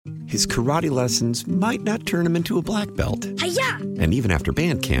his karate lessons might not turn him into a black belt. Hi-ya! And even after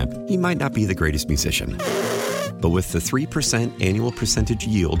band camp, he might not be the greatest musician. But with the 3% annual percentage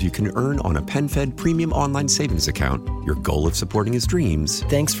yield you can earn on a PenFed premium online savings account, your goal of supporting his dreams...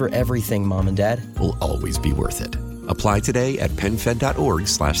 Thanks for everything, Mom and Dad. ...will always be worth it. Apply today at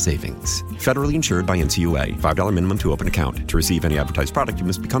PenFed.org/savings. Federally insured by NCUA. $5 minimum to open account. To receive any advertised product, you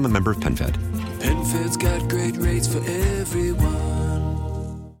must become a member of PenFed. PenFed's got great rates for everyone.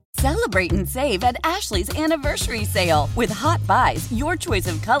 Celebrate and save at Ashley's Anniversary Sale. With Hot Buys, your choice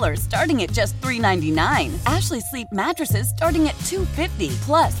of colors starting at just $3.99. Ashley Sleep mattresses starting at $2.50.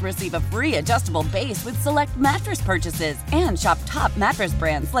 Plus, receive a free adjustable base with select mattress purchases. And shop top mattress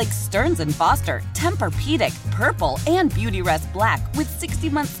brands like Stearns & Foster, Tempur-Pedic, Purple, and Beautyrest Black with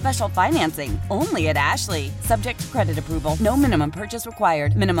 60-month special financing. Only at Ashley. Subject to credit approval. No minimum purchase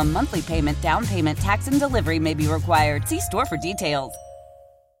required. Minimum monthly payment, down payment, tax, and delivery may be required. See store for details.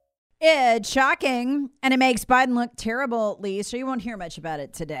 It's shocking, and it makes Biden look terrible, Lee, so you won't hear much about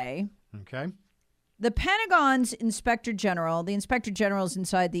it today. Okay. The Pentagon's Inspector General, the Inspector Generals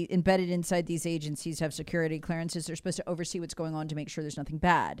embedded inside these agencies have security clearances. They're supposed to oversee what's going on to make sure there's nothing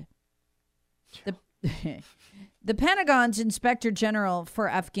bad. The Pentagon's Inspector General for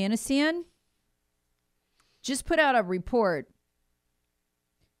Afghanistan just put out a report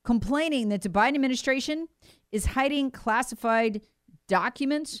complaining that the Biden administration is hiding classified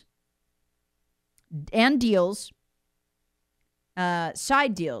documents and deals,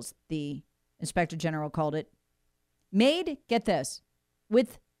 side deals, the Inspector General called it, made, get this,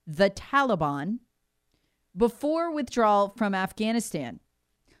 with the Taliban before withdrawal from Afghanistan.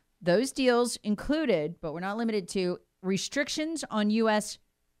 Those deals included, but were not limited to, restrictions on U.S.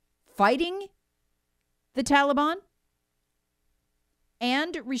 fighting the Taliban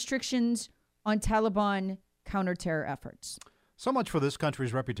and restrictions on Taliban counterterror efforts. So much for this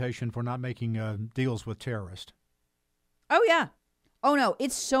country's reputation for not making deals with terrorists. Oh, yeah. Oh, no,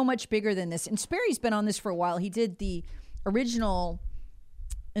 it's so much bigger than this. And Sperry's been on this for a while. He did the original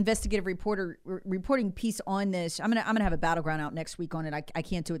investigative reporting piece on this. I'm gonna have a battleground out next week on it. I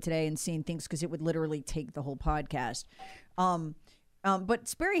can't do it today and seeing things because it would literally take the whole podcast. But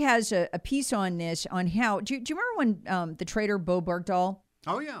Sperry has a piece on this, on how, do you remember when the traitor Bo Bergdahl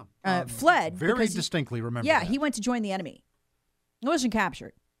fled? Very distinctly remember Yeah, that. he went to join the enemy. He wasn't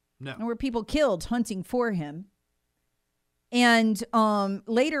captured. No. There were people killed hunting for him. And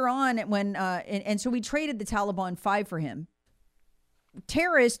later on, when and so we traded the Taliban 5 for him.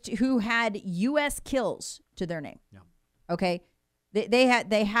 Terrorists who had U.S. kills to their name. Yeah. Okay, they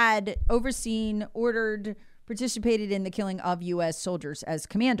had overseen, ordered, participated in the killing of U.S. soldiers as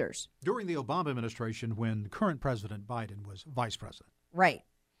commanders during the Obama administration, when current President Biden was vice president. Right.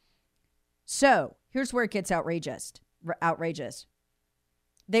 So here's where it gets outrageous.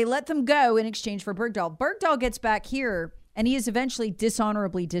 They let them go in exchange for Bergdahl. Bergdahl gets back here, and he is eventually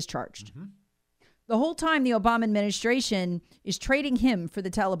dishonorably discharged. Mm-hmm. The whole time, the Obama administration is trading him for the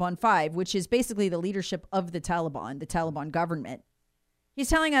Taliban 5, which is basically the leadership of the Taliban government. He's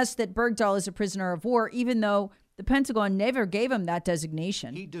telling us that Bergdahl is a prisoner of war, even though the Pentagon never gave him that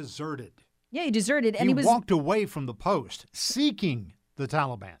designation. He deserted. Yeah, he deserted. And he walked away from the post seeking the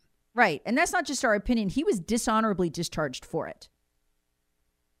Taliban. Right. And that's not just our opinion. He was dishonorably discharged for it.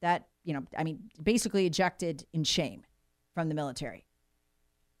 That, basically ejected in shame from the military.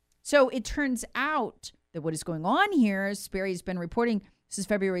 So it turns out that what is going on here, as Sperry's been reporting, this is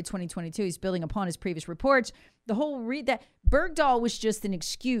February 2022, he's building upon his previous reports, that Bergdahl was just an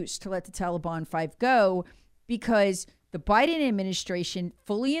excuse to let the Taliban 5 go because the Biden administration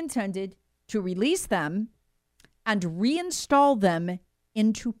fully intended to release them and reinstall them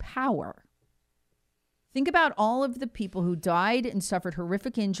into power. Think about all of the people who died and suffered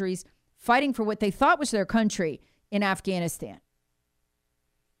horrific injuries fighting for what they thought was their country in Afghanistan.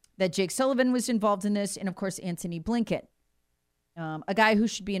 That Jake Sullivan was involved in this, and of course, Antony Blinken, a guy who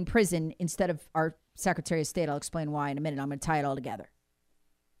should be in prison instead of our Secretary of State. I'll explain why in a minute. I'm going to tie it all together.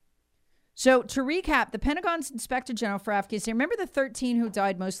 So to recap, the Pentagon's Inspector General for Afghanistan, remember the 13 who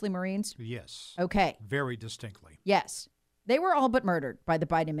died, mostly Marines? Yes. Okay. Very distinctly. Yes. They were all but murdered by the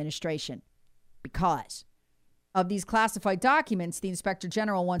Biden administration because of these classified documents the Inspector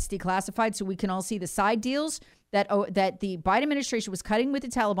General wants declassified so we can all see the side deals that the Biden administration was cutting with the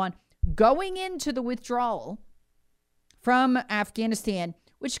Taliban going into the withdrawal from Afghanistan,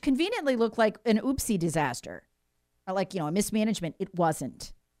 which conveniently looked like an oopsie disaster, like, a mismanagement. It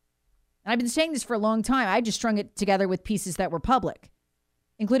wasn't. And I've been saying this for a long time. I just strung it together with pieces that were public.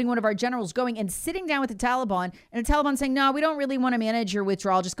 including one of our generals, going and sitting down with the Taliban, and the Taliban saying, no, we don't really want to manage your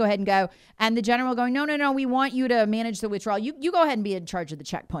withdrawal. Just go ahead and go. And the general going, no, we want you to manage the withdrawal. You go ahead and be in charge of the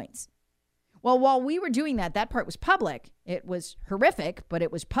checkpoints. Well, while we were doing that part was public. It was horrific, but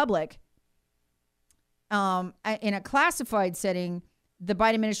it was public. In a classified setting, the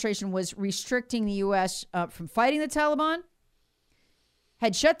Biden administration was restricting the U.S. From fighting the Taliban,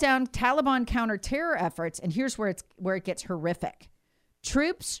 had shut down Taliban counter-terror efforts, and here's where it gets horrific.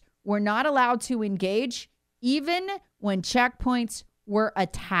 Troops were not allowed to engage even when checkpoints were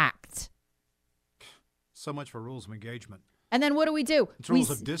attacked. So much for rules of engagement. And then what do? It's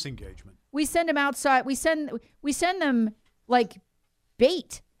rules of disengagement. We send them outside. We send them like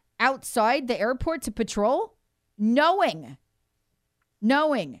bait outside the airport to patrol, knowing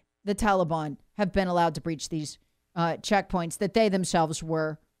the Taliban have been allowed to breach these checkpoints that they themselves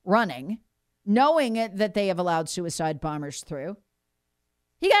were running, knowing that they have allowed suicide bombers through.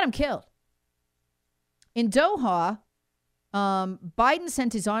 He got him killed. In Doha, Biden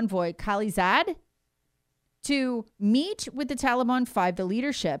sent his envoy, Khalilzad, to meet with the Taliban 5, the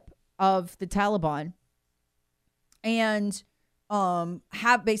leadership of the Taliban, and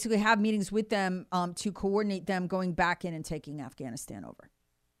have meetings with them to coordinate them going back in and taking Afghanistan over.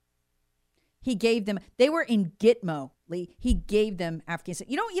 He gave them, they were in Gitmo, Lee. He gave them Afghanistan.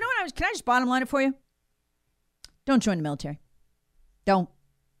 You know what can I just bottom line it for you? Don't join the military. Don't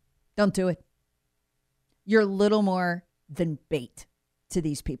do it. You're little more than bait to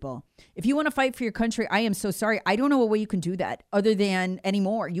these people. If you want to fight for your country, I am so sorry. I don't know a way you can do that other than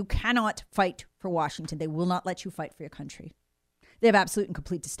anymore. You cannot fight for Washington. They will not let you fight for your country. They have absolute and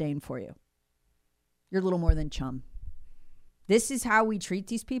complete disdain for you. You're little more than chum. This is how we treat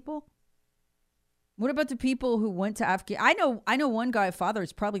these people. What about the people who went to Afghanistan? I know one guy, a father,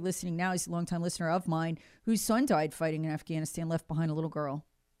 is probably listening now. He's a longtime listener of mine, whose son died fighting in Afghanistan, left behind a little girl.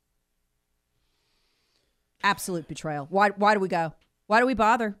 Absolute betrayal. Why do we go? Why do we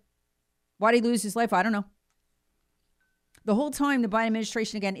bother? Why did he lose his life? I don't know. The whole time, the Biden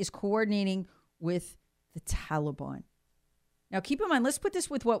administration, again, is coordinating with the Taliban. Now, keep in mind, let's put this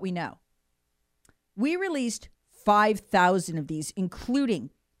with what we know. We released 5,000 of these, including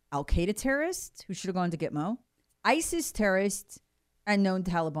Al-Qaeda terrorists, who should have gone to Gitmo, ISIS terrorists, and known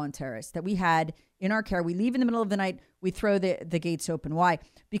Taliban terrorists that we had in our care. We leave in the middle of the night. We throw the gates open. Why?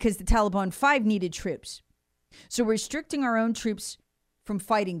 Because the Taliban 5 needed troops. So we're restricting our own troops from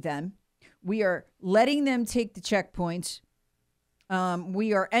fighting them. We are letting them take the checkpoints.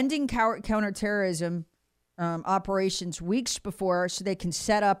 We are ending counterterrorism operations weeks before so they can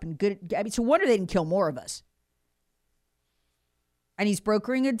set up and good. I mean, it's a wonder they didn't kill more of us. And he's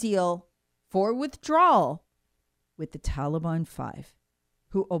brokering a deal for withdrawal with the Taliban 5,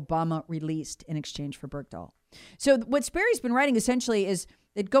 who Obama released in exchange for Bergdahl. So what Sperry's been writing essentially is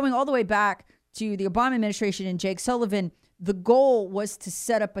that going all the way back to the Obama administration and Jake Sullivan, the goal was to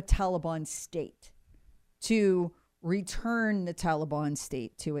set up a Taliban state, to return the Taliban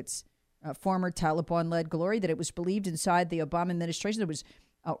state to its former Taliban-led glory, that it was believed inside the Obama administration that it was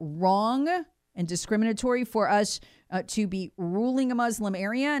wrong and discriminatory for us to be ruling a Muslim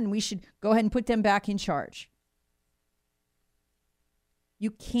area, and we should go ahead and put them back in charge.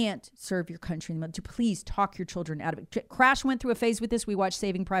 You can't serve your country in the military. Please talk your children out of it. Crash went through a phase with this. We watched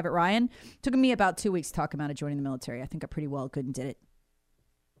Saving Private Ryan. Took me about 2 weeks to talk him out of joining the military. I think I pretty well good and did it.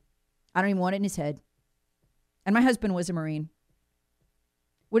 I don't even want it in his head. And my husband was a Marine.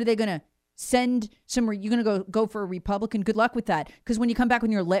 What are they going to send somewhere? You're going to go for a Republican? Good luck with that. Because when you come back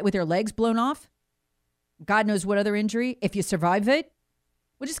with your legs blown off, God knows what other injury, if you survive it,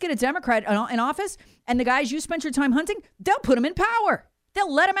 we'll just get a Democrat in office, and the guys you spent your time hunting, they'll put them in power.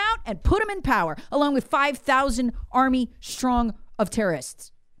 They'll let them out and put them in power, along with 5,000 army strong of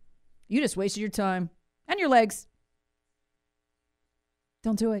terrorists. You just wasted your time and your legs.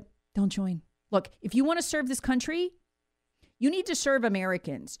 Don't do it. Don't join. Look, if you want to serve this country, you need to serve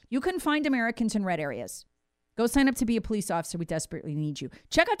Americans. You can find Americans in red areas. Go sign up to be a police officer. We desperately need you.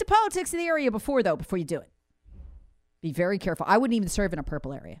 Check out the politics of the area before you do it. Be very careful. I wouldn't even serve in a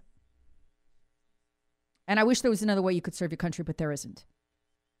purple area. And I wish there was another way you could serve your country, but there isn't.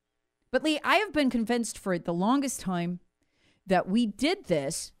 But Lee, I have been convinced for the longest time that we did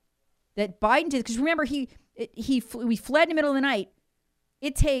this, that Biden did, because remember, we fled in the middle of the night.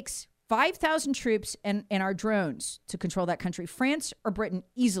 It takes 5,000 troops and our drones to control that country. France or Britain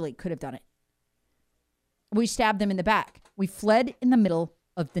easily could have done it. We stabbed them in the back. We fled in the middle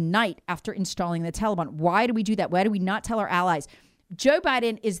of the night after installing the Taliban. Why do we do that? Why do we not tell our allies? Joe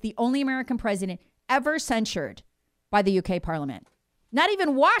Biden is the only American president ever censured by the UK Parliament. Not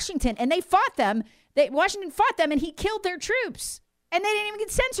even Washington. And they fought them. Washington fought them and he killed their troops. And they didn't even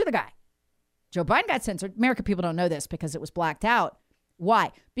get censor the guy. Joe Biden got censored. American people don't know this because it was blacked out.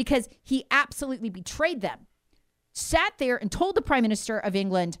 Why? Because he absolutely betrayed them. Sat there and told the Prime Minister of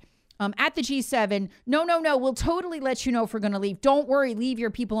England at the G7, no, we'll totally let you know if we're going to leave. Don't worry, leave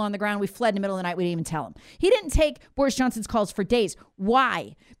your people on the ground. We fled in the middle of the night. We didn't even tell him. He didn't take Boris Johnson's calls for days.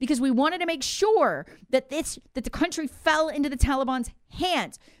 Why? Because we wanted to make sure that the country fell into the Taliban's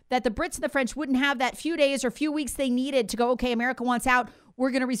hands, that the Brits and the French wouldn't have that few days or few weeks they needed to go, okay, America wants out. We're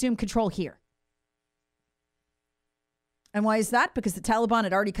going to resume control here. And why is that? Because the Taliban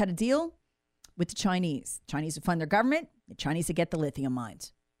had already cut a deal with the Chinese. Chinese would fund their government. The Chinese would get the lithium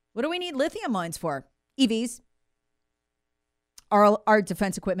mines. What do we need lithium mines for? EVs. Our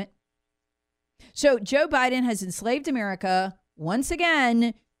defense equipment. So Joe Biden has enslaved America once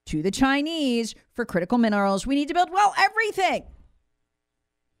again to the Chinese for critical minerals. We need to build, well, everything.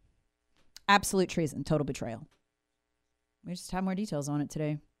 Absolute treason, total betrayal. We just have more details on it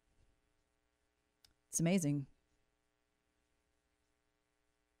today. It's amazing.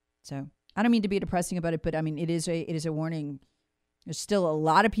 So I don't mean to be depressing about it, but I mean, it is a warning. There's still a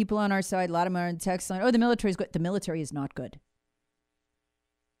lot of people on our side, a lot of them are on the text line. Oh, the military is good. The military is not good.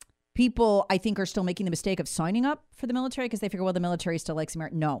 People, I think, are still making the mistake of signing up for the military because they figure, well, the military still likes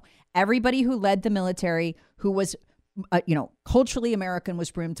America. No, everybody who led the military, who was, culturally American, was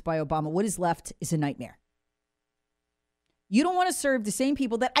groomed by Obama. What is left is a nightmare. You don't want to serve the same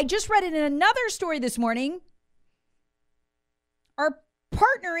people that I just read it in another story this morning are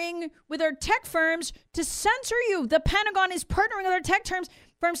partnering with our tech firms to censor you. The Pentagon is partnering with our tech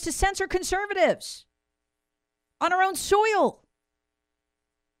firms to censor conservatives on our own soil.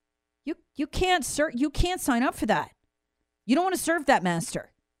 You can't sign up for that. You don't want to serve that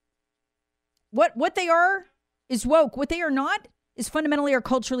master. What they are is woke. What they are not is fundamentally or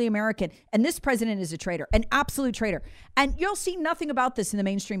culturally American. And this president is a traitor, an absolute traitor. And you'll see nothing about this in the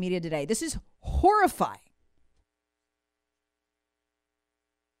mainstream media today. This is horrifying.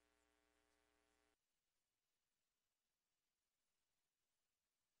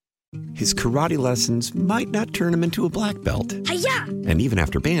 His karate lessons might not turn him into a black belt. Hi-ya! And even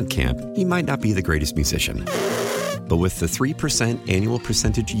after band camp, he might not be the greatest musician. But with the 3% annual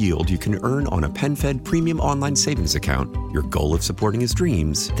percentage yield you can earn on a PenFed premium online savings account, your goal of supporting his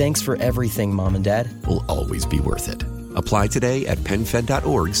dreams... Thanks for everything, Mom and Dad. ...will always be worth it. Apply today at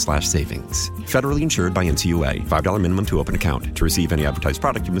PenFed.org/savings. Federally insured by NCUA. $5 minimum to open account. To receive any advertised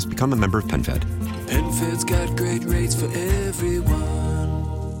product, you must become a member of PenFed. PenFed's got great rates for everyone.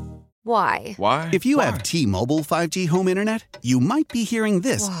 Why? If you have T-Mobile 5G home internet, you might be hearing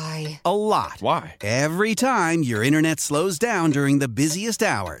this Why? a lot. Why? Every time your internet slows down during the busiest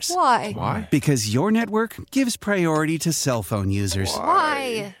hours. Why? Because your network gives priority to cell phone users.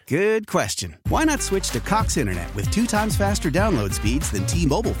 Why? Good question. Why not switch to Cox Internet with 2 times faster download speeds than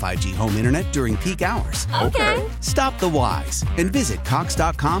T-Mobile 5G home internet during peak hours? Okay. Stop the whys and visit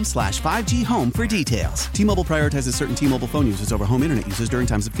cox.com/5G home for details. T-Mobile prioritizes certain T-Mobile phone users over home internet users during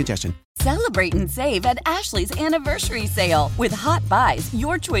times of congestion. Celebrate and save at Ashley's Anniversary Sale. With Hot Buys,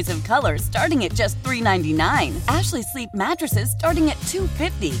 your choice of colors starting at just $3.99. Ashley Sleep mattresses starting at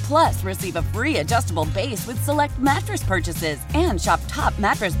 $2.50. Plus, receive a free adjustable base with select mattress purchases. And shop top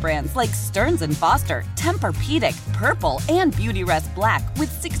mattress brands like Stearns & Foster, Tempur-Pedic, Purple, and Beautyrest Black with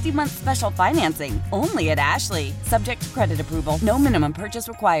 60-month special financing. Only at Ashley. Subject to credit approval. No minimum purchase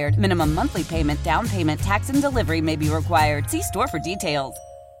required. Minimum monthly payment, down payment, tax, and delivery may be required. See store for details.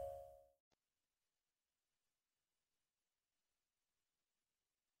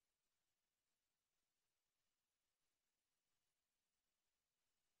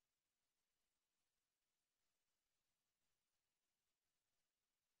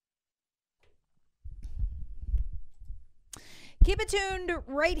 Keep it tuned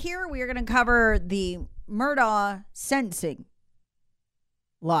right here. We are going to cover the Murdaugh sentencing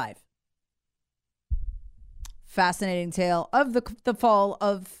live. Fascinating tale of the fall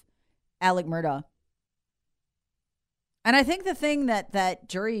of Alec Murdaugh. And I think the thing that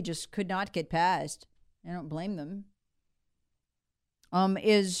jury just could not get past, I don't blame them,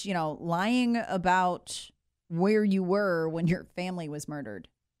 is, lying about where you were when your family was murdered.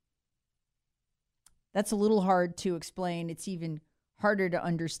 That's a little hard to explain. It's even harder to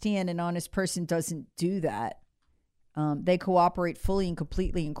understand. An honest person doesn't do that. They cooperate fully and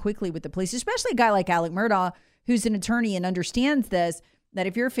completely and quickly with the police, especially a guy like Alec Murdaugh, who's an attorney and understands this, that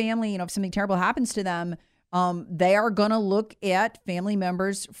if your family, if something terrible happens to them, they are going to look at family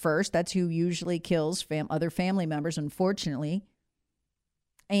members first. That's who usually kills other family members, unfortunately.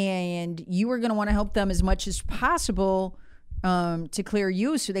 And you are going to want to help them as much as possible to clear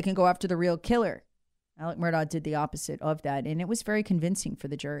you so they can go after the real killer. Alec Murdaugh did the opposite of that, and it was very convincing for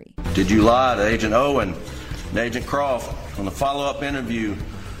the jury. Did you lie to Agent Owen and Agent Croft on the follow-up interview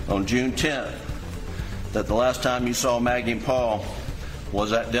on June 10th that the last time you saw Maggie and Paul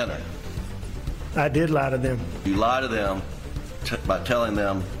was at dinner? I did lie to them. You lied to them by telling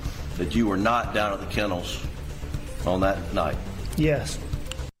them that you were not down at the kennels on that night? Yes.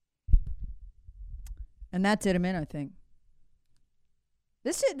 And that did him in, I think.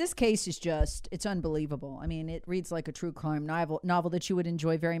 This case is just, it's unbelievable. I mean, it reads like a true crime novel that you would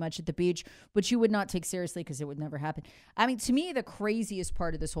enjoy very much at the beach, but you would not take seriously because it would never happen. I mean, to me, the craziest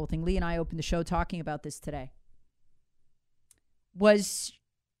part of this whole thing, Lee and I opened the show talking about this today, was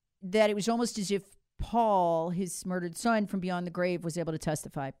that it was almost as if Paul, his murdered son from beyond the grave, was able to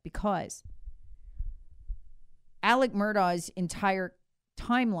testify, because Alec Murdaugh's entire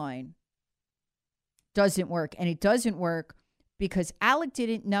timeline doesn't work. And it doesn't work because Alec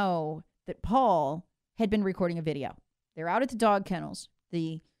didn't know that Paul had been recording a video. They're out at the dog kennels.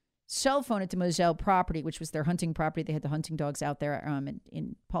 The cell phone at the Moselle property, which was their hunting property, they had the hunting dogs out there,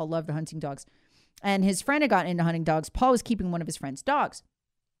 and Paul loved the hunting dogs. And his friend had gotten into hunting dogs. Paul was keeping one of his friend's dogs.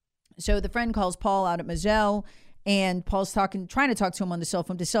 So the friend calls Paul out at Moselle, and Paul's trying to talk to him on the cell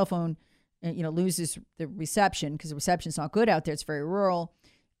phone. The cell phone, loses the reception because the reception's not good out there. It's very rural.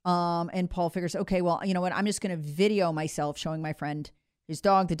 And Paul figures, okay, well, you know what? I'm just going to video myself showing my friend his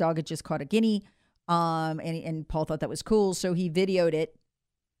dog. The dog had just caught a guinea. And Paul thought that was cool. So he videoed it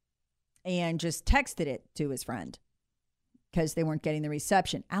and just texted it to his friend because they weren't getting the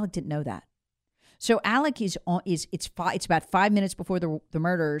reception. Alec didn't know that. So Alec it's about 5 minutes before the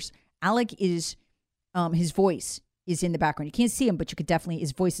murders. Alec is, his voice is in the background. You can't see him, but you could definitely,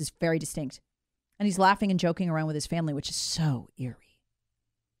 his voice is very distinct. And he's laughing and joking around with his family, which is so eerie.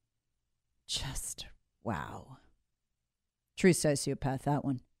 Just, wow. True sociopath, that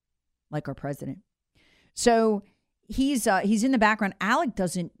one. Like our president. So he's in the background. Alec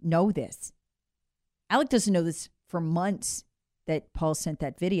doesn't know this. Alec doesn't know this for months that Paul sent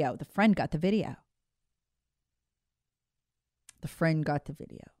that video. The friend got the video.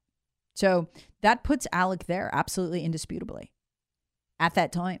 So that puts Alec there, absolutely indisputably, at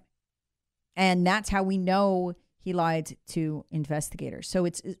that time. And that's how we know he lied to investigators. So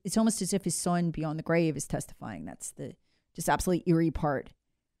it's almost as if his son beyond the grave is testifying. That's the just absolutely eerie part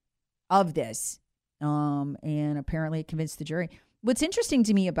of this. And apparently it convinced the jury. What's interesting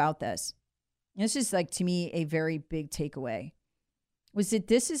to me about this is like, to me, a very big takeaway, was that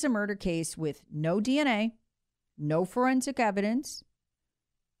this is a murder case with no DNA, no forensic evidence,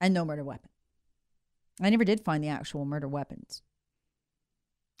 and no murder weapon. I never did find the actual murder weapons.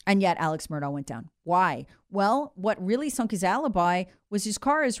 And yet Alex Murdaugh went down. Why? Well, what really sunk his alibi was his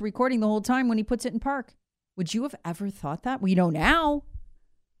car is recording the whole time when he puts it in park. Would you have ever thought that? Well, you know now.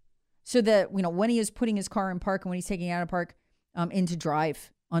 So that, when he is putting his car in park and when he's taking it out of park into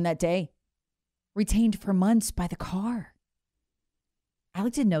drive on that day, retained for months by the car.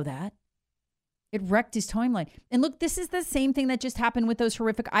 Alex didn't know that. It wrecked his timeline. And look, this is the same thing that just happened with those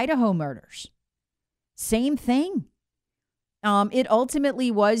horrific Idaho murders. Same thing. It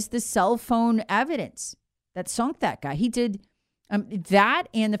ultimately was the cell phone evidence that sunk that guy. He did that,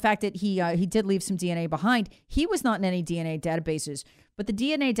 and the fact that he did leave some DNA behind. He was not in any DNA databases, but the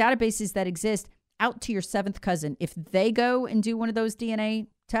DNA databases that exist out to your seventh cousin, if they go and do one of those DNA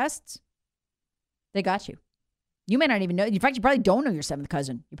tests, they got you. You may not even know. In fact, you probably don't know your seventh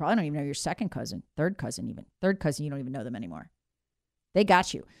cousin. You probably don't even know your second cousin, third cousin even. Third cousin, you don't even know them anymore. They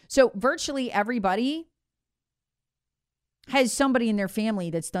got you. So virtually everybody has somebody in their family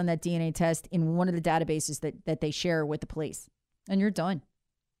that's done that DNA test in one of the databases that they share with the police. And you're done.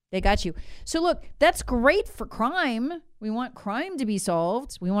 They got you. So look, that's great for crime. We want crime to be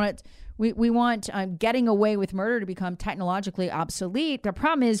solved. We want getting away with murder to become technologically obsolete. The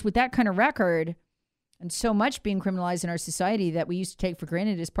problem is with that kind of record and so much being criminalized in our society that we used to take for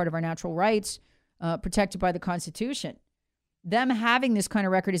granted as part of our natural rights, protected by the Constitution. Them having this kind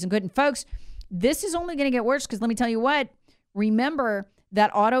of record isn't good. And folks, this is only going to get worse because let me tell you what, remember that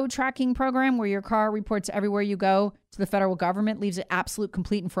auto tracking program where your car reports everywhere you go to the federal government, leaves it absolute,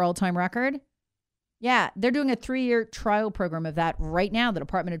 complete, and for all time record? Yeah, they're doing a 3-year trial program of that right now, the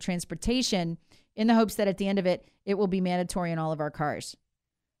Department of Transportation, in the hopes that at the end of it, it will be mandatory in all of our cars.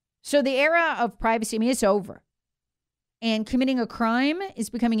 So the era of privacy, it's over. And committing a crime is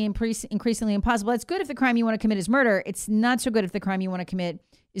becoming increasingly impossible. It's good if the crime you want to commit is murder. It's not so good if the crime you want to commit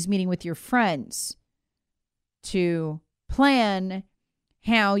is meeting with your friends to plan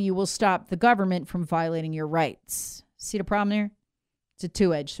how you will stop the government from violating your rights. See the problem there? It's a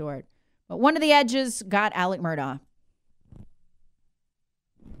two-edged sword. But one of the edges got Alec Murdaugh.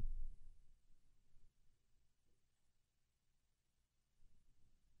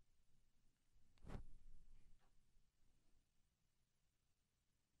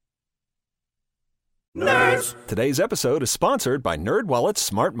 Nerds! Today's episode is sponsored by NerdWallet's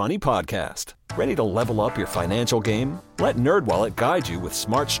Smart Money Podcast. Ready to level up your financial game? Let NerdWallet guide you with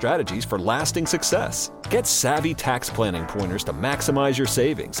smart strategies for lasting success. Get savvy tax planning pointers to maximize your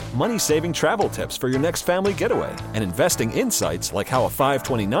savings, money-saving travel tips for your next family getaway, and investing insights like how a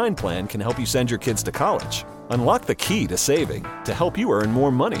 529 plan can help you send your kids to college. Unlock the key to saving to help you earn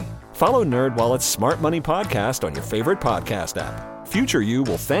more money. Follow NerdWallet's Smart Money Podcast on your favorite podcast app. Future you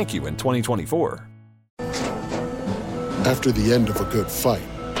will thank you in 2024. After the end of a good fight,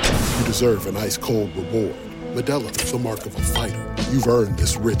 you deserve an ice-cold reward. Modelo is the mark of a fighter. You've earned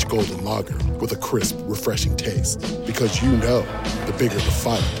this rich golden lager with a crisp, refreshing taste. Because you know, the bigger the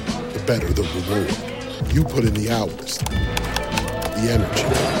fight, the better the reward. You put in the hours, the energy,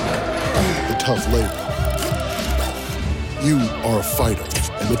 the tough labor. You are a fighter,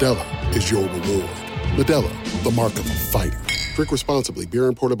 and Modelo is your reward. Modelo, the mark of a fighter. Drink responsibly. Beer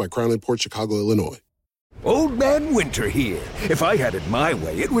imported by Crown Imports, Chicago, Illinois. Old Man Winter here. If I had it my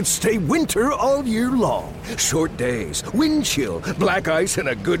way, it would stay winter all year long. Short days, wind chill, black ice, and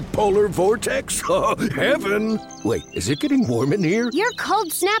a good polar vortex. Oh, heaven. Wait, is it getting warm in here? Your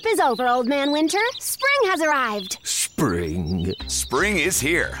cold snap is over, Old Man Winter. Spring has arrived. Spring. Spring is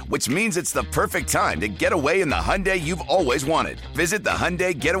here, which means it's the perfect time to get away in the Hyundai you've always wanted. Visit the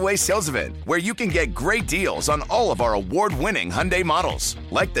Hyundai Getaway Sales Event, where you can get great deals on all of our award-winning Hyundai models,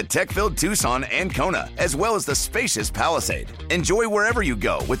 like the tech-filled Tucson and Kona, as well as the spacious Palisade. Enjoy wherever you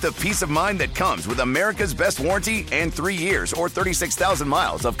go with the peace of mind that comes with America's best warranty and 3 years or 36,000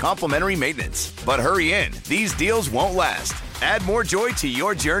 miles of complimentary maintenance. But hurry in, these deals won't last. Add more joy to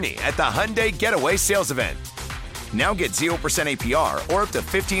your journey at the Hyundai Getaway Sales Event. Now get 0% APR or up to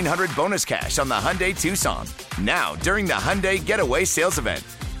 $1,500 bonus cash on the Hyundai Tucson. Now, during the Hyundai Getaway Sales Event.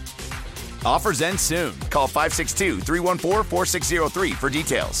 Offers end soon. Call 562-314-4603 for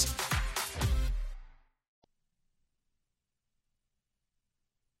details.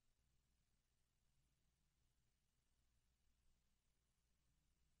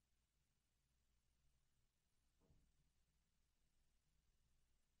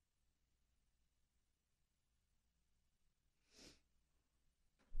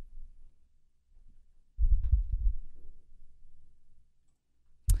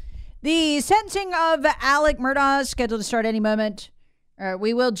 The sentencing of Alec Murdaugh is scheduled to start any moment.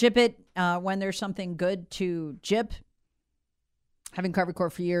 We will jip it when there's something good to jip. Having covered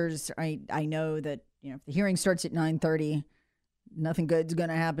court for years, I know that if the hearing starts at 9:30, nothing good's going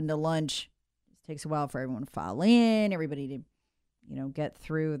to happen to lunch. It takes a while for everyone to file in, everybody to get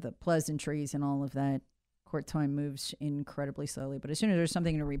through the pleasantries and all of that. Court time moves incredibly slowly, but as soon as there's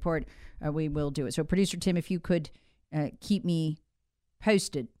something to report, we will do it. So, producer Tim, if you could keep me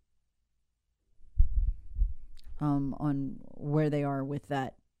posted on where they are with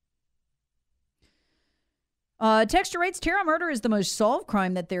that. Texture writes, Tara murder is the most solved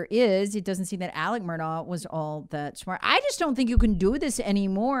crime that there is. It doesn't seem that Alec Murdaugh was all that smart. I just don't think you can do this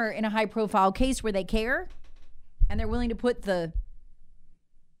anymore in a high-profile case where they care and they're willing to put the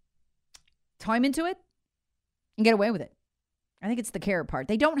time into it and get away with it. I think it's the care part.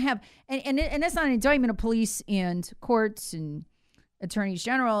 They don't have, and that's not an indictment of police and courts and attorneys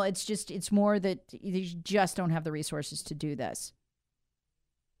general. It's more that they just don't have the resources to do this.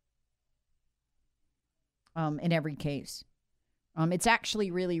 In every case. It's actually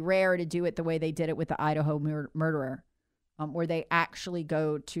really rare to do it the way they did it with the Idaho murderer, where they actually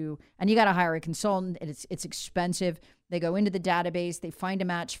go to, and you got to hire a consultant, and it's expensive. They go into the database, they find a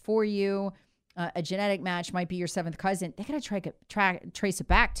match for you. A genetic match might be your seventh cousin. They got to trace it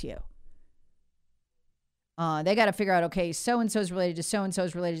back to you. They got to figure out, okay, so-and-so's related to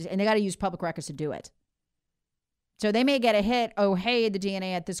so-and-so's related to, and they got to use public records to do it. So they may get a hit, oh, hey, the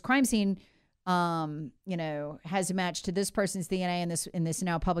DNA at this crime scene, has a match to this person's DNA in this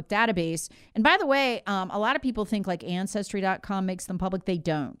now public database. And by the way, a lot of people think like Ancestry.com makes them public. They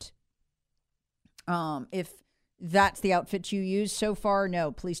don't. If that's the outfit you use, so far,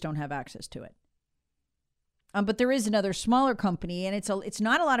 no, police don't have access to it. But there is another smaller company, and it's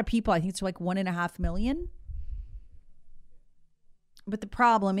not a lot of people. I think it's like 1.5 million. But the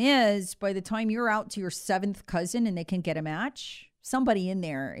problem is, by the time you're out to your seventh cousin and they can get a match, somebody in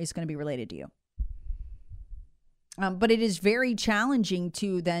there is going to be related to you. But it is very challenging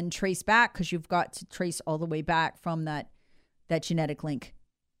to then trace back because you've got to trace all the way back from that genetic link.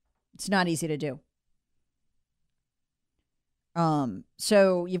 It's not easy to do.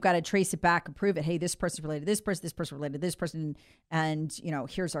 So you've got to trace it back and prove it. Hey, this person's related to this person related to this person, and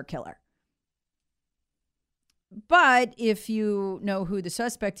here's our killer. But if you know who the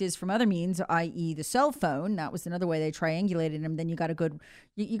suspect is from other means, i.e. the cell phone, that was another way they triangulated him, then you got a good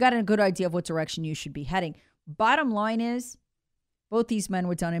idea of what direction you should be heading. Bottom line is, both these men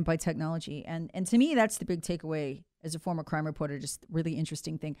were done in by technology. And to me, that's the big takeaway as a former crime reporter, just really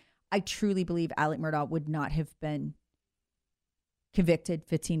interesting thing. I truly believe Alec Murdaugh would not have been convicted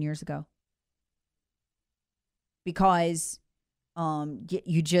 15 years ago. Because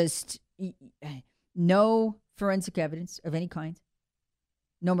no forensic evidence of any kind,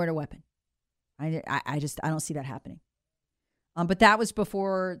 no murder weapon. I don't see that happening. But that was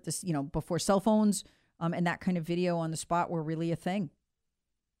before this, before cell phones and that kind of video on the spot were really a thing.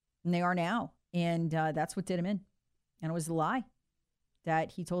 And they are now. And that's what did him in. And it was the lie.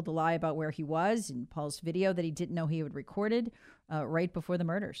 That he told the lie about where he was in Paul's video that he didn't know he had recorded right before the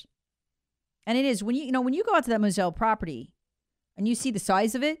murders. And it is, when you go out to that Moselle property and you see the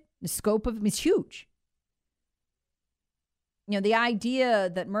size of it, the scope of it, it's huge. The idea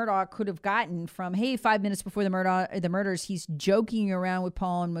that Murdaugh could have gotten from, hey, 5 minutes before the murders, he's joking around with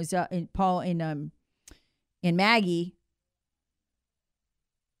Paul and Maggie.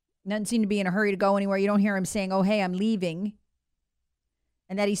 Doesn't seem to be in a hurry to go anywhere. You don't hear him saying, oh, hey, I'm leaving.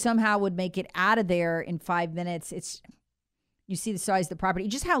 And that he somehow would make it out of there in 5 minutes. You see the size of the property,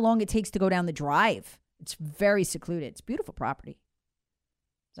 just how long it takes to go down the drive. It's very secluded. It's a beautiful property.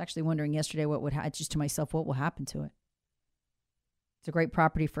 I was actually wondering yesterday what will happen to it. It's a great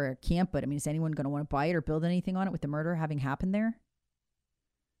property for a camp, but is anyone going to want to buy it or build anything on it with the murder having happened there?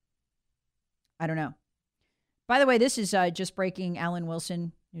 I don't know. By the way, this is just breaking. Alan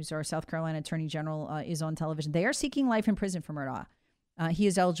Wilson, who's our South Carolina Attorney General, is on television. They are seeking life in prison for Murdaugh. He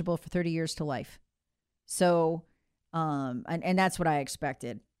is eligible for 30 years to life. So, and that's what I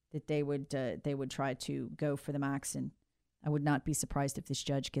expected, that they would try to go for the max, and I would not be surprised if this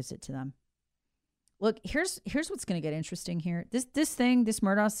judge gives it to them. Look, here's what's going to get interesting here. This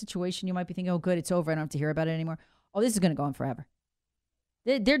Murdaugh situation, you might be thinking, oh, good, it's over. I don't have to hear about it anymore. Oh, this is going to go on forever.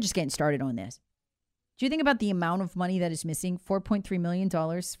 They're just getting started on this. Do you think about the amount of money that is missing? $4.3 million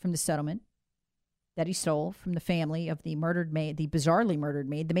from the settlement that he stole from the family of the murdered maid, the bizarrely murdered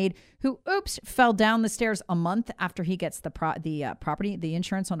maid, the maid who, fell down the stairs a month after he gets the property, the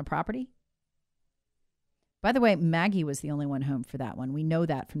insurance on the property. By the way, Maggie was the only one home for that one. We know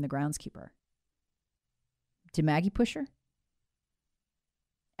that from the groundskeeper. Did Maggie push her?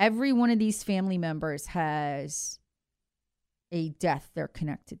 Every one of these family members has a death they're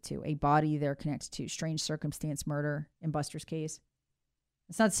connected to, a body they're connected to, strange circumstance murder in Buster's case.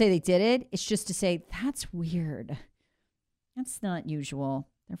 It's not to say they did it. It's just to say, that's weird. That's not usual.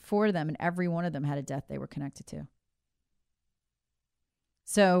 There are 4 of them, and every one of them had a death they were connected to.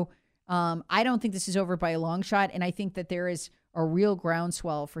 So I don't think this is over by a long shot, and I think that there is a real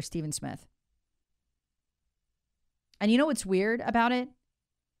groundswell for Stephen Smith. And you know what's weird about it?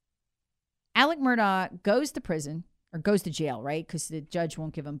 Alec Murdaugh goes to prison, or goes to jail, right? Because the judge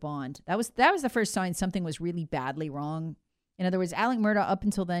won't give him bond. That was the first sign something was really badly wrong. In other words, Alec Murdaugh up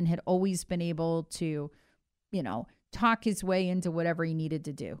until then had always been able to, talk his way into whatever he needed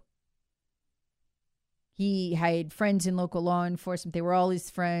to do. He had friends in local law enforcement. They were all his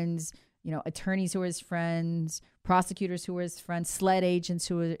friends, attorneys who were his friends, prosecutors who were his friends, SLED agents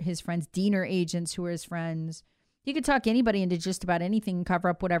who were his friends, Diener agents who were his friends. He could talk anybody into just about anything and cover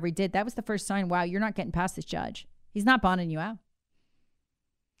up whatever he did. That was the first sign, wow, you're not getting past this judge. He's not bonding you out.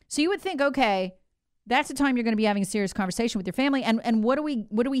 So you would think, okay, that's the time you're going to be having a serious conversation with your family. And what do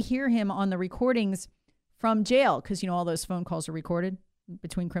we hear him on the recordings from jail? Because, all those phone calls are recorded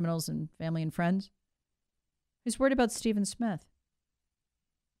between criminals and family and friends. He's worried about Stephen Smith,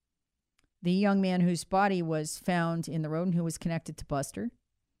 the young man whose body was found in the road and who was connected to Buster.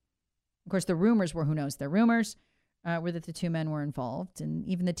 Of course, the rumors were, who knows, the rumors were that the 2 men were involved, and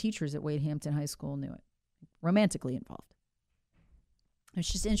even the teachers at Wade Hampton High School knew it, romantically involved.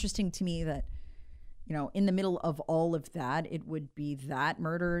 It's just interesting to me that, in the middle of all of that, it would be that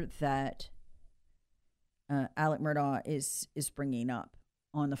murder that Alec Murdaugh is bringing up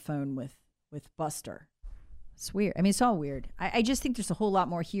on the phone with Buster. It's weird. It's all weird. I just think there's a whole lot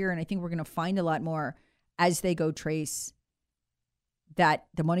more here, and I think we're going to find a lot more as they go trace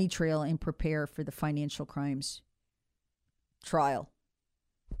the money trail and prepare for the financial crimes trial.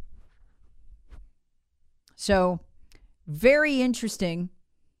 So, very interesting.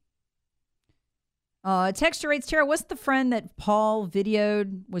 Texture writes, Tara, what's the friend that Paul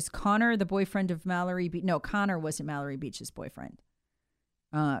videoed? Was Connor the boyfriend of Mallory Beach? No, Connor wasn't Mallory Beach's boyfriend.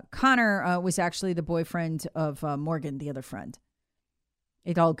 Connor was actually the boyfriend of Morgan, the other friend.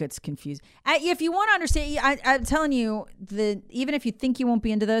 It all gets confused. If you want to understand, I'm telling you, even if you think you won't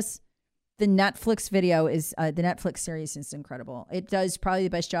be into this, the Netflix video is the Netflix series is incredible. It does probably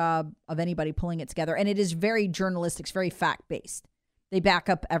the best job of anybody pulling it together, and it is very journalistic, it's very fact based. They back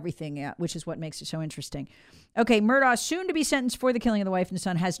up everything, which is what makes it so interesting. Okay, Murdaugh, soon to be sentenced for the killing of the wife and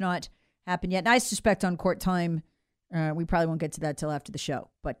son, has not happened yet. And I suspect on court time, we probably won't get to that till after the show,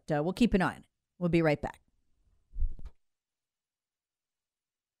 but we'll keep an eye on it. We'll be right back.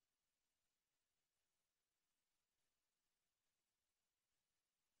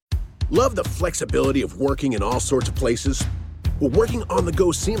 Love the flexibility of working in all sorts of places? Well, working on the go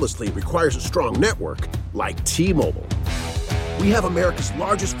seamlessly requires a strong network like T-Mobile. We have America's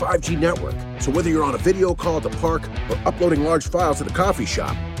largest 5G network, so whether you're on a video call at the park or uploading large files at a coffee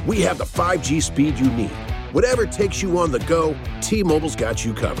shop, we have the 5G speed you need. Whatever takes you on the go, T-Mobile's got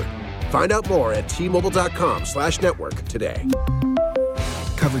you covered. Find out more at T-Mobile.com/network today.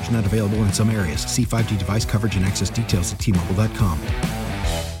 Coverage not available in some areas. See 5G device coverage and access details at T-Mobile.com.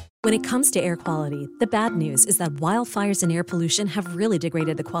 When it comes to air quality, the bad news is that wildfires and air pollution have really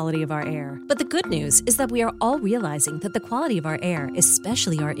degraded the quality of our air. But the good news is that we are all realizing that the quality of our air,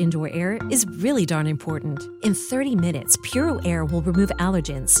 especially our indoor air, is really darn important. In 30 minutes, Puro Air will remove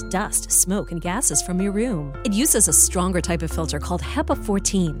allergens, dust, smoke, and gases from your room. It uses a stronger type of filter called HEPA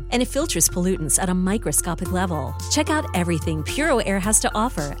 14, and it filters pollutants at a microscopic level. Check out everything Puro Air has to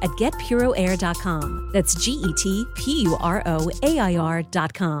offer at getpuroair.com. That's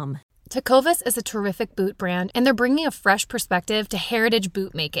GETPUROAIR.com. Tecovas is a terrific boot brand, and they're bringing a fresh perspective to heritage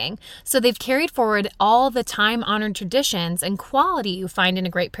boot making. So they've carried forward all the time-honored traditions and quality you find in a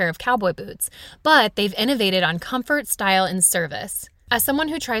great pair of cowboy boots, but they've innovated on comfort, style, and service. As someone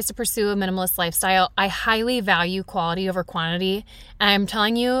who tries to pursue a minimalist lifestyle, I highly value quality over quantity, and I'm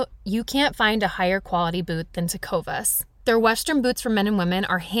telling you, you can't find a higher quality boot than Tecovas. Their Western boots for men and women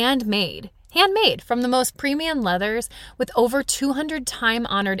are handmade from the most premium leathers with over 200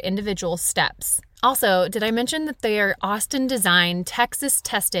 time-honored individual steps. Also, did I mention that they are Austin-designed,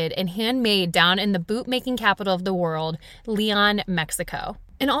 Texas-tested, and handmade down in the boot-making capital of the world, Leon, Mexico.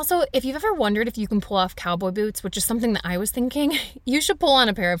 And also, if you've ever wondered if you can pull off cowboy boots, which is something that I was thinking, you should pull on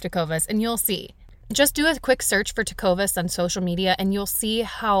a pair of Tecovas and you'll see. Just do a quick search for Tecovas on social media and you'll see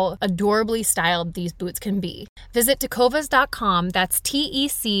how adorably styled these boots can be. Visit tecovas.com, that's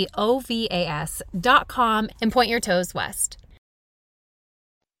TECOVAS.com, and point your toes west.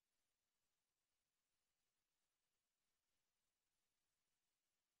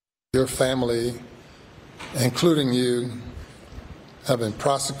 Your family, including you, have been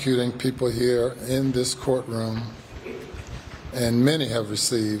prosecuting people here in this courtroom, and many have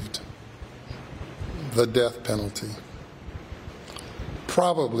received the death penalty,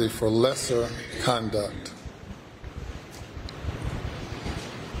 probably for lesser conduct.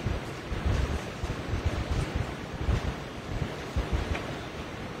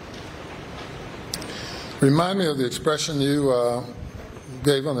 Remind me of the expression you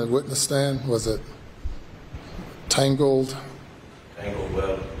gave on the witness stand. Was it tangled? Tangled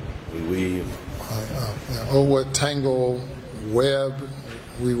web, we weave. Oh, what tangled web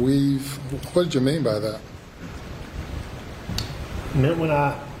we weave. What did you mean by that? It meant when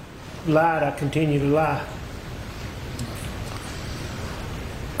I lied, I continue to lie.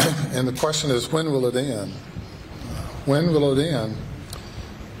 And the question is, when will it end? When will it end?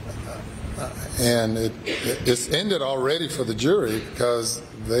 And it's ended already for the jury because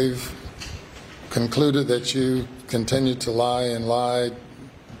they've concluded that you continued to lie and lied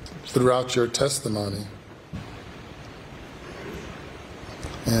throughout your testimony.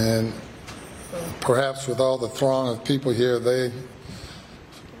 And perhaps with all the throng of people here, they,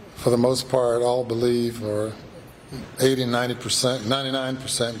 for the most part, all believe, or 80, 90%,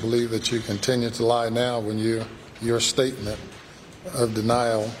 99% believe that you continue to lie now when your statement of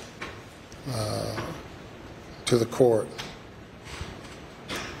denial to the court.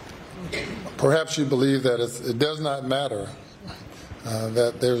 Perhaps you believe that it does not matter,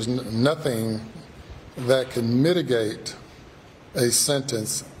 that there's nothing that can mitigate a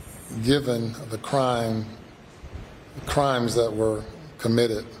sentence given the crimes that were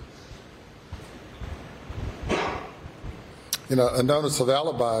committed. You know, a notice of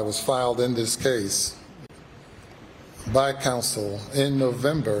alibi was filed in this case by counsel in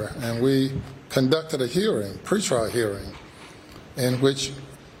November, and we conducted a hearing, pretrial hearing, in which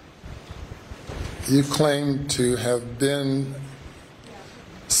you claimed to have been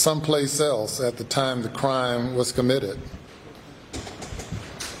someplace else at the time the crime was committed.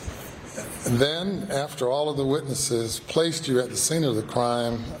 And then, after all of the witnesses placed you at the scene of the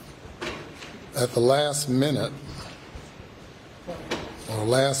crime, at the last minute, or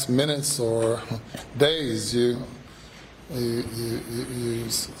last minutes or days, you you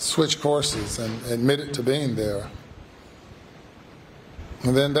switch courses and admitted to being there.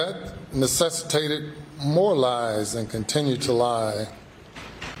 And then that necessitated more lies and continued to lie.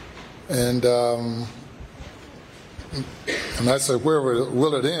 And I said, where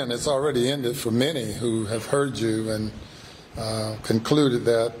will it end? It's already ended for many who have heard you and concluded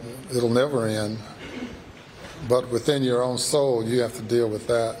that it'll never end. But within your own soul, you have to deal with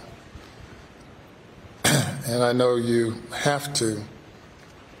that. And I know you have to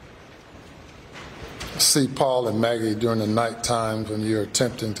see Paul and Maggie during the night times when you're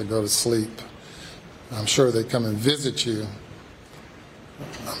attempting to go to sleep. I'm sure they come and visit you.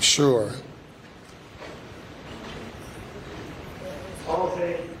 I'm sure. All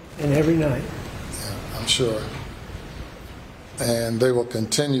day and every night. Yeah, I'm sure. And they will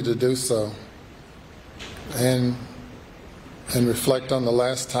continue to do so. And reflect on the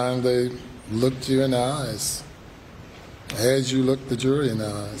last time they looked you in the eyes, as you looked the jury in the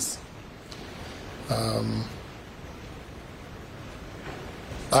eyes.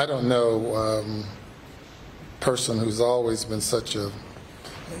 I don't know person who's always been such a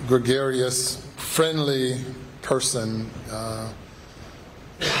gregarious, friendly person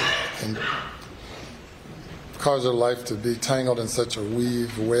and cause your life to be tangled in such a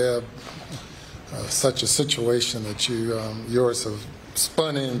web, such a situation that yours have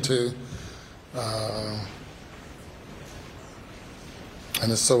spun into.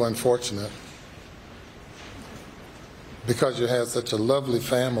 And it's so unfortunate because you had such a lovely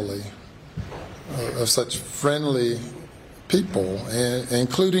family of such friendly people,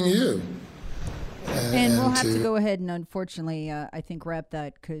 including you. And we'll have to go ahead and unfortunately, I think, wrap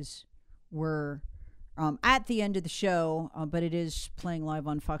that because we're at the end of the show, but it is playing live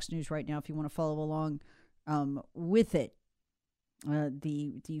on Fox News right now if you want to follow along with it.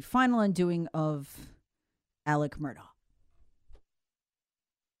 The final undoing of Alec Murdaugh.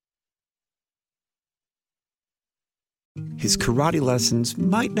 His karate lessons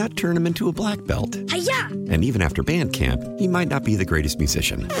might not turn him into a black belt. Hi-ya! And even after band camp, he might not be the greatest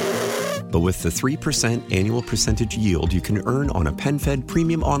musician. But with the 3% annual percentage yield you can earn on a PenFed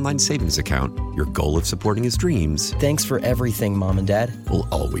premium online savings account, your goal of supporting his dreams... Thanks for everything, Mom and Dad. ...will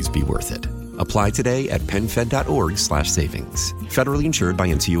always be worth it. Apply today at PenFed.org/savings. Federally insured by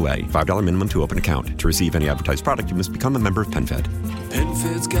NCUA. $5 minimum to open account. To receive any advertised product, you must become a member of PenFed.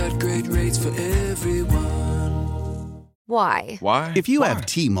 PenFed's got great rates for everyone. Why? Why? If you have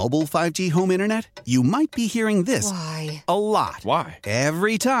T-Mobile 5G home internet, you might be hearing this Why? a lot. Why?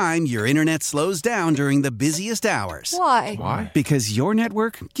 Every time your internet slows down during the busiest hours. Why? Why? Because your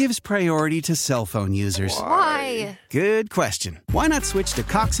network gives priority to cell phone users. Why? Good question. Why not switch to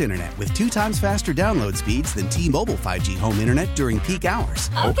Cox Internet with 2 times faster download speeds than T-Mobile 5G home internet during peak hours?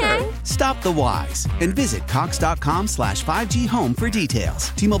 Okay. Stop the whys and visit cox.com/5G home for details.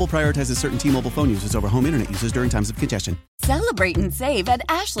 T-Mobile prioritizes certain T-Mobile phone users over home internet users during times of congestion. Celebrate and save at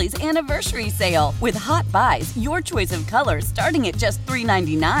Ashley's Anniversary Sale. With Hot Buys, your choice of colors starting at just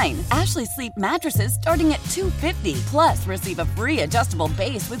 $3.99. Ashley Sleep mattresses starting at $2.50. Plus, receive a free adjustable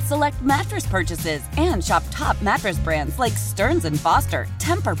base with select mattress purchases. And shop top mattress brands like Stearns & Foster,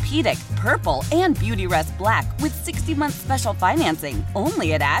 Tempur-Pedic, Purple, and Beautyrest Black with 60-month special financing.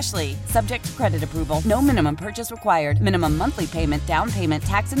 Only at Ashley. Subject to credit approval. No minimum purchase required. Minimum monthly payment, down payment,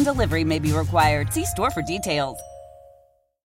 tax, and delivery may be required. See store for details.